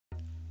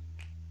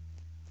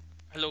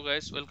Hello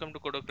guys, welcome to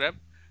CoderCrab.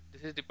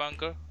 This is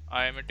Dipankar.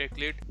 I am a tech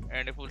lead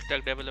and a full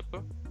stack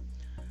developer.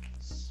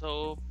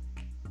 So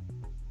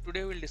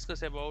today we'll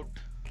discuss about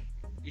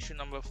issue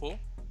number 4,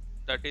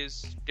 that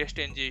is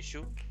testng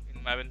issue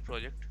in Maven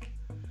project.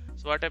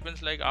 So what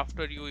happens, like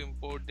after you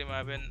import the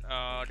Maven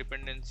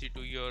dependency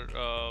to your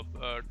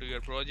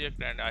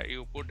project and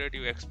you put it,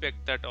 you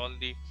expect that all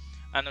the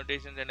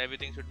annotations and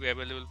everything should be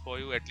available for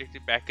you. At least the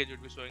package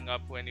would be showing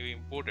up when you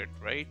import it,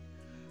 right?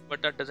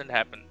 But that doesn't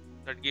happen.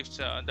 That gives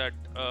that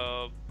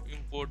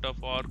import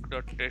of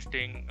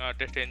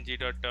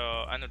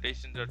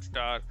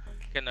org.testng.annotations.star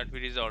cannot be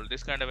resolved.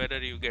 This kind of error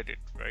you get it,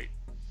 right?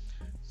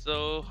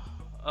 So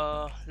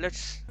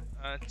let's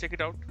check it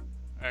out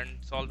and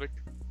solve it.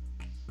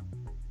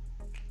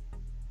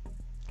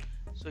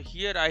 So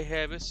here I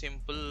have a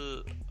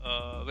simple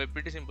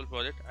pretty simple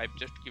project. I've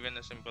just given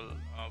a simple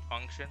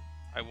function.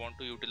 I want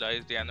to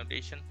utilize the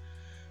annotation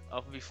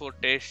of before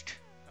test,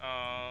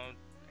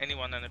 any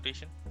one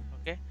annotation.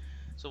 Okay,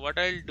 so what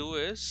I'll do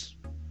is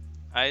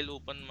I'll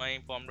open my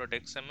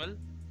pom.xml.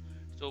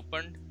 It's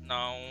opened.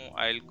 Now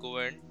I'll go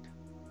and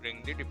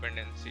bring the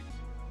dependency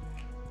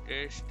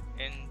test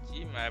ng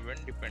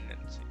maven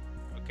dependency.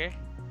 Okay,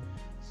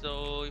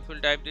 so if you'll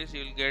type this,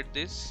 you'll get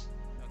this.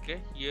 Okay,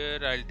 here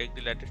I'll take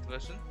the latest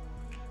version.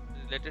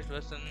 The latest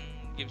version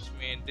gives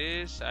me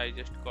this. I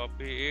just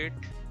copy it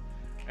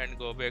and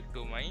go back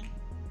to my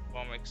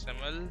pom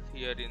xml.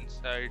 Here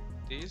inside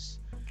this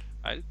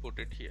I'll put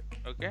it here.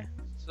 Okay,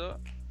 so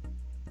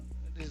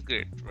this is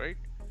great, right?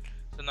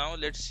 So now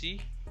let's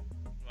see.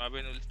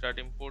 Maven will start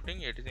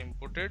importing. It is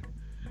imported.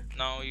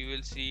 Now you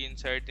will see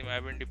inside the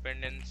Maven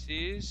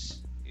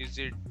dependencies, is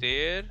it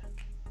there?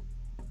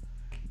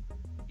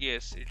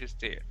 Yes, it is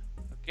there.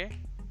 Okay,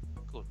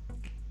 cool.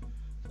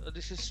 So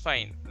this is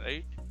fine,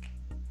 right?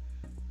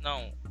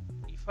 Now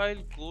if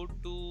I'll go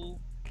to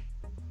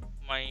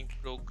my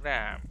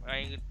program,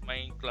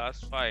 my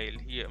class file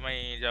here,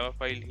 my Java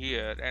file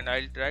here, and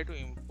I'll try to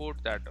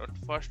import that. But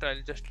first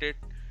I'll just test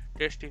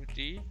if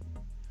the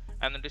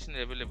annotation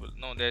is available.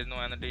 No, there is no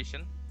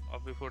annotation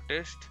of before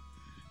test.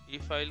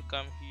 If I'll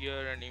come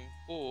here and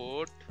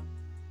import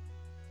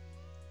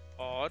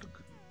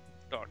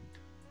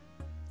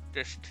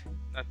org.test,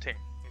 nothing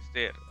is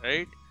there,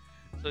 right?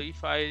 So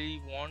if I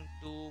want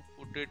to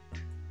put it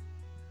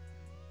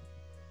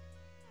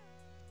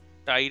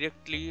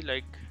directly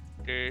like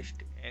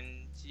test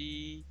ng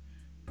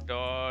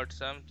dot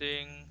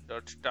something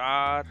dot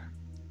star,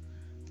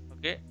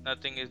 okay,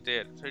 nothing is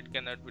there, so it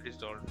cannot be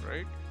resolved,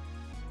 right?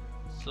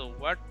 So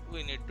what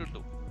we need to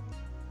do,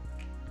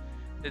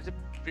 there's a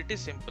pretty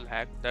simple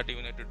hack that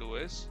you need to do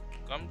is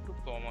come to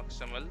pom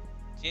xml,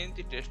 change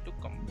the test to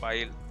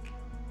compile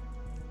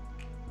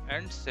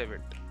and save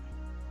it.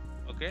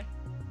 Okay,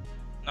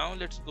 now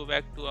let's go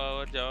back to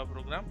our Java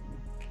program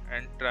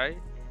and try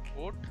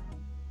import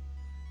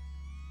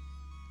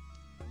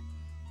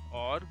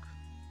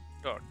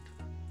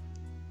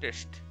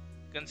org.test.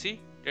 You can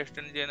see test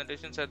and the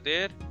annotations are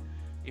there.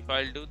 If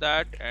I'll do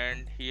that,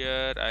 and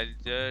here I'll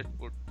just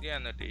put the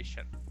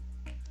annotation.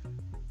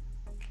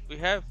 We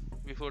have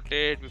before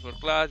test, before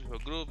class, before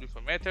group,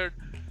 before method.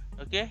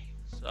 Okay,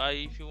 so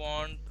if you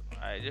want,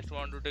 I just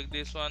want to take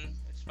this one,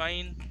 it's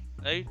fine,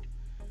 right?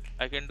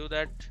 I can do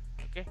that.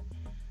 Okay,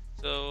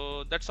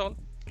 so that's all.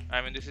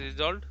 I mean, this is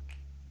resolved.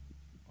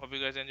 Hope you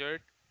guys enjoyed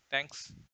it. Thanks.